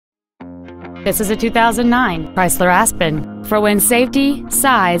This is a 2009 Chrysler Aspen for when safety,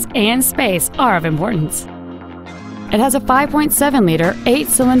 size, and space are of importance. It has a 5.7-liter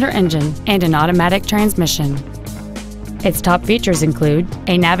 8-cylinder engine and an automatic transmission. Its top features include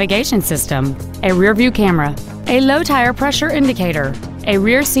a navigation system, a rear-view camera, a low-tire pressure indicator, a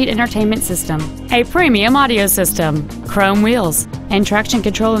rear seat entertainment system, a premium audio system, chrome wheels, and traction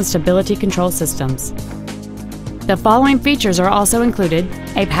control and stability control systems. The following features are also included: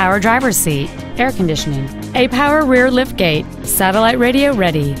 a power driver's seat, air conditioning, a power rear liftgate, satellite radio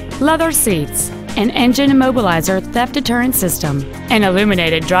ready, leather seats, an engine immobilizer theft deterrent system, an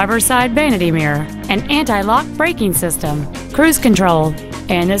illuminated driver's side vanity mirror, an anti-lock braking system, cruise control,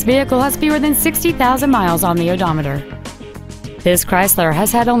 and this vehicle has fewer than 60,000 miles on the odometer. This Chrysler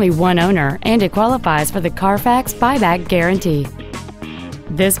has had only one owner and it qualifies for the Carfax buyback guarantee.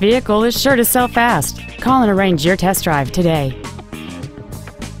 This vehicle is sure to sell fast. Call and arrange your test drive today.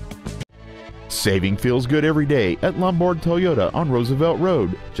 Saving feels good every day at Lombard Toyota on Roosevelt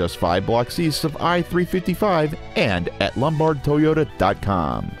Road, just 5 blocks east of I-355 and at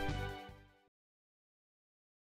lombardtoyota.com.